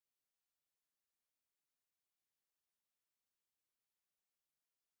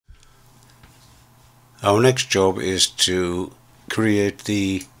Our next job is to create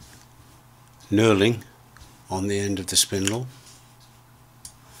the knurling on the end of the spindle,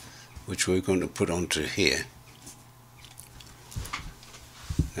 which we're going to put onto here.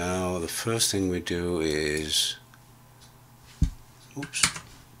 Now the first thing we do is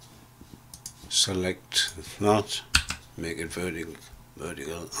select that, make it vertical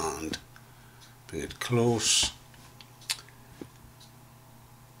and bring it close.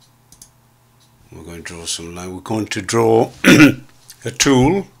 We're going to draw some line. We're going to draw a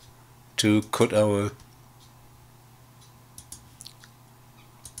tool to cut our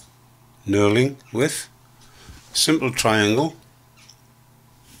knurling with. Simple triangle,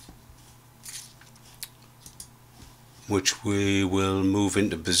 which we will move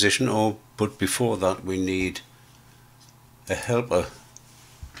into position, but before that we need a helper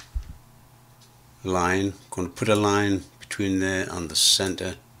line. I'm going to put a line between there and the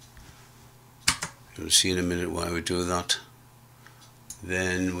center. You'll see in a minute why we do that.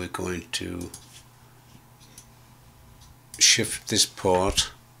 Then we're going to shift this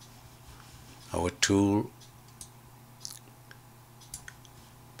part, our tool,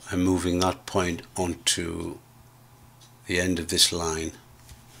 by moving that point onto the end of this line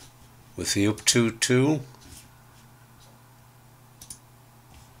with the up to tool.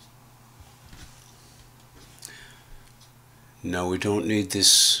 Now we don't need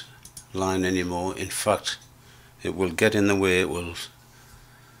this line anymore. In fact, it will get in the way. It will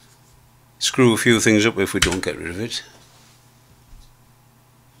screw a few things up if we don't get rid of it.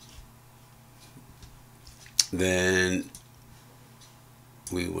 Then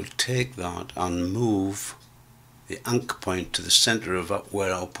we will take that and move the anchor point to the center of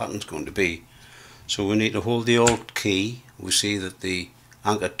where our pattern's going to be. So we need to hold the Alt key. We see that the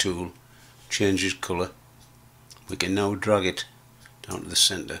anchor tool changes color. We can now drag it down to the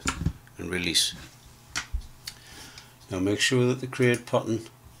center and release. Now make sure that the create pattern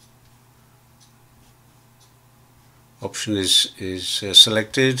option is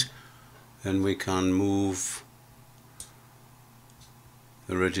selected, and we can move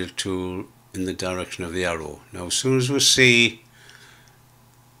the radial tool in the direction of the arrow. Now as soon as we see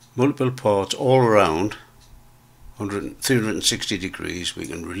multiple parts all around 360 degrees, we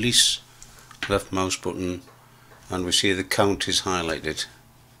can release left mouse button and we see the count is highlighted.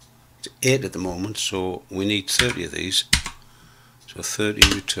 It's 8 at the moment, so we need 30 of these, so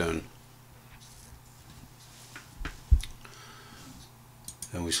 30 return.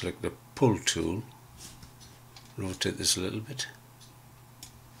 Then we select the pull tool, rotate this a little bit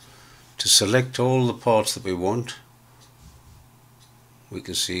to select all the parts that we want. We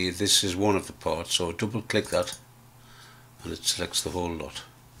can see this is one of the parts, so double click that and it selects the whole lot.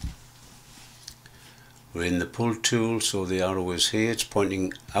 We're in the pull tool, so the arrow is here, it's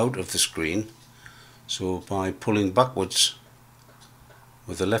pointing out of the screen. So by pulling backwards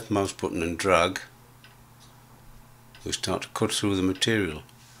with the left mouse button and drag, we start to cut through the material.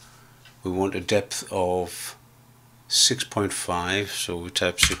 We want a depth of 6.5, so we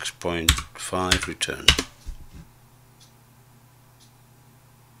type 6.5, return.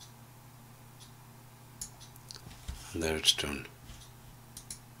 And there it's done.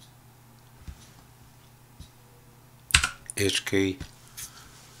 H key,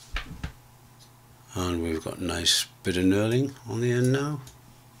 and we've got a nice bit of knurling on the end now.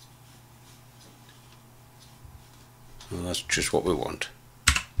 Well, that's just what we want.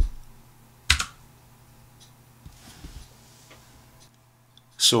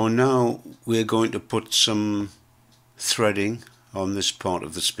 So now we're going to put some threading on this part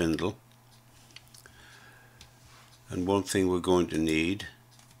of the spindle, and one thing we're going to need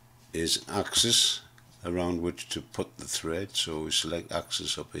is axis around which to put the thread. So we select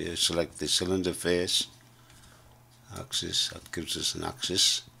axis up here, select the cylinder face axis, that gives us an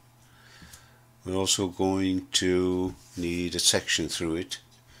axis. We're also going to need a section through it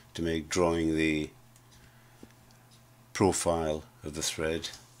to make drawing the profile of the thread.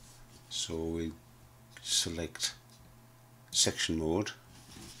 So we select section mode,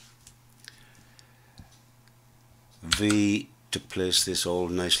 V to place this all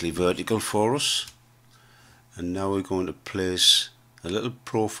nicely vertical for us. And now we're going to place a little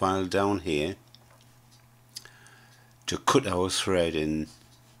profile down here to cut our thread in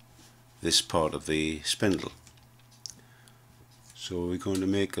this part of the spindle. So we're going to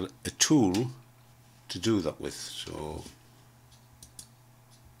make a tool to do that with. So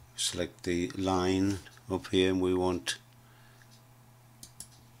select the line up here, and we want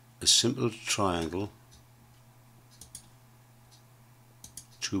a simple triangle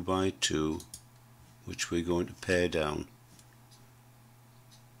 2 by 2, which we're going to pare down.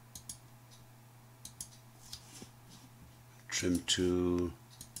 trim tool.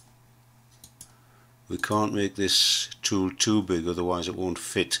 We can't make this tool too big, otherwise it won't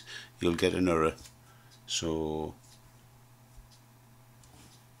fit. You'll get an error. So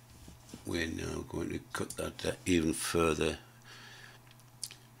we're now going to cut that even further.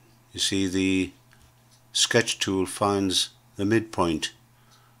 You see, the sketch tool finds the midpoint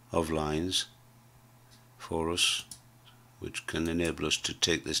of lines for us, which can enable us to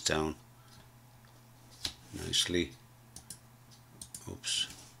take this down nicely. Oops.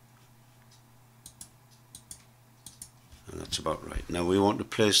 And that's about right. Now we want to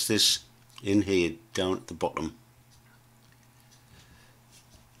place this in here down at the bottom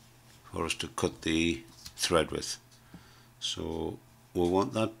for us to cut the thread with. So we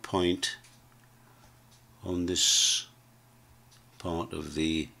want that point on this part of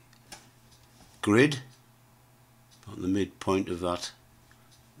the grid, on the midpoint of that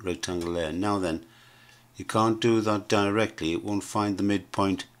rectangle there. Now then, you can't do that directly, it won't find the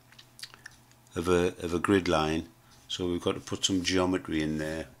midpoint of a grid line, so we've got to put some geometry in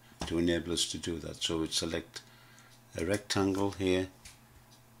there to enable us to do that. So we'd select a rectangle here,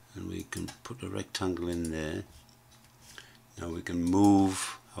 and we can put a rectangle in there. Now we can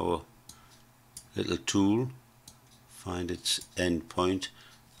move our little tool, find its end point,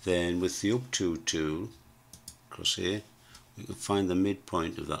 then with the up to tool across here we can find the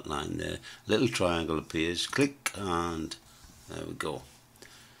midpoint of that line there. Little triangle appears, click, and there we go.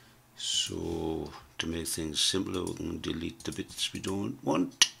 So to make things simpler, we can delete the bits we don't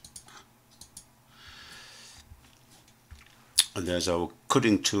want. And there's our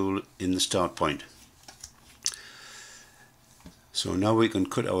cutting tool in the start point. So now we can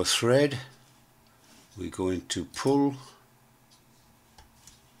cut our thread. We're going to pull,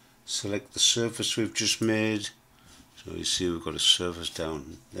 select the surface we've just made. So you see we've got a surface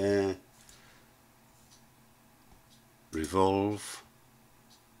down there. Revolve.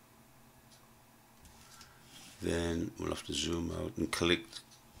 Then we'll have to zoom out and click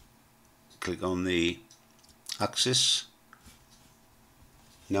on the axis.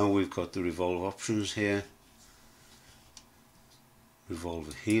 Now we've got the revolve options here. Revolve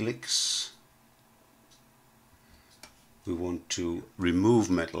a helix. We want to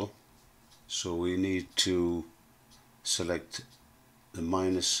remove metal, so we need to select the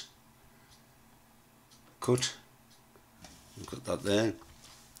minus cut. We've got that there.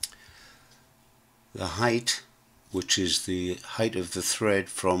 The height, which is the height of the thread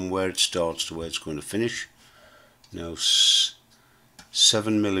from where it starts to where it's going to finish. Now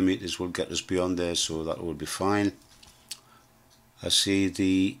 7mm will get us beyond there, so that will be fine. I see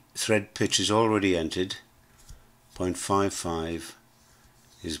the thread pitch is already entered. 0.55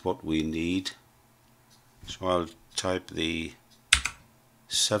 is what we need, so I'll type the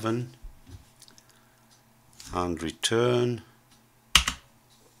 7 and return,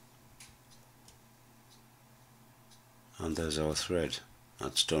 and there's our thread.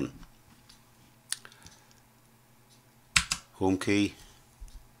 That's done. Home key.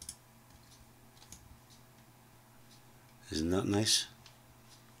 Isn't that nice?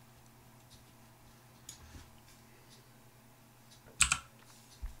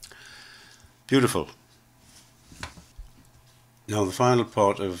 Beautiful. Now the final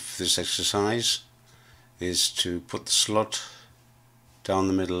part of this exercise is to put the slot down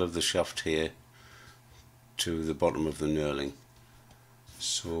the middle of the shaft here to the bottom of the knurling.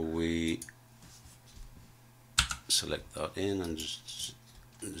 So we select that in and just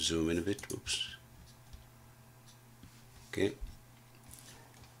zoom in a bit. Oops. Okay.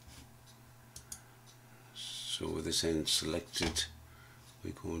 So with this end selected,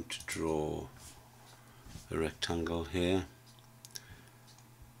 we're going to draw a rectangle here.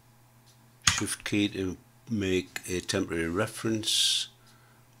 Shift key to make a temporary reference.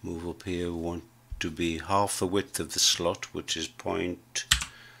 Move up here. We want to be half the width of the slot, which is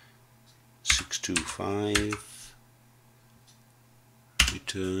 0.625.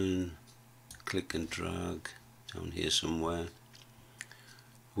 Return, click and drag down here somewhere.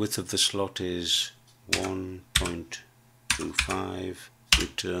 Width of the slot is 1.25.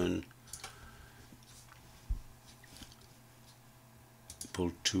 Return,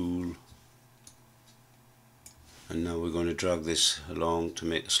 pull tool, and now we're going to drag this along to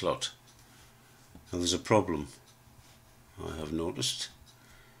make a slot. Now there's a problem I have noticed.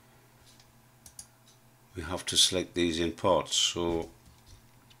 We have to select these in parts, so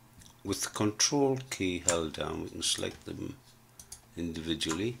with the control key held down we can select them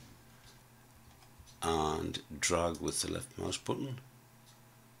individually and drag with the left mouse button,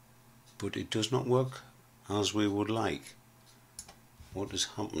 but it does not work as we would like. What has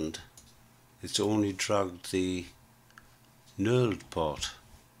happened, it's only dragged the knurled part.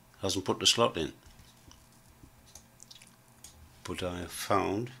 Hasn't put the slot in. But I have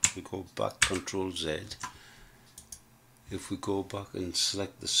found, if we go back, Control Z, if we go back and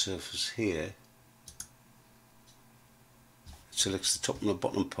select the surface here, it selects the top and the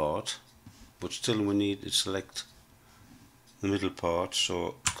bottom part, but still we need to select the middle part,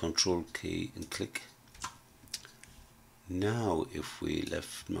 so Control key and click. Now if we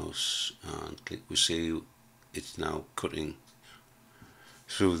left mouse and click, we see it's now cutting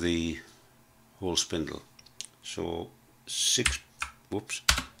through the whole spindle. So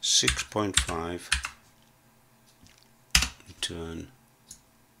 6.5 turn,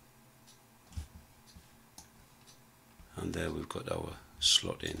 and there we've got our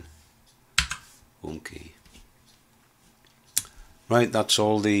slot in. Home key. Right, that's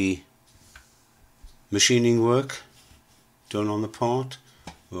all the machining work done on the part.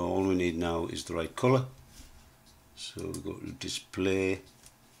 Well, all we need now is the right colour. So we go to display,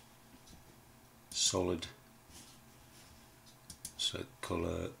 solid, select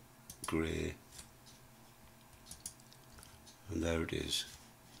colour, grey, and there it is.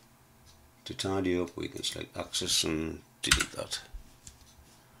 To tidy up, we can select axis and delete that.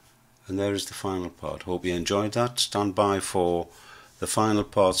 And there is the final part. Hope you enjoyed that. Stand by for the final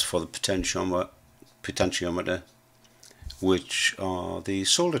parts for the potentiometer, which are the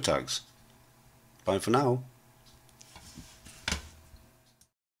solder tags. Bye for now.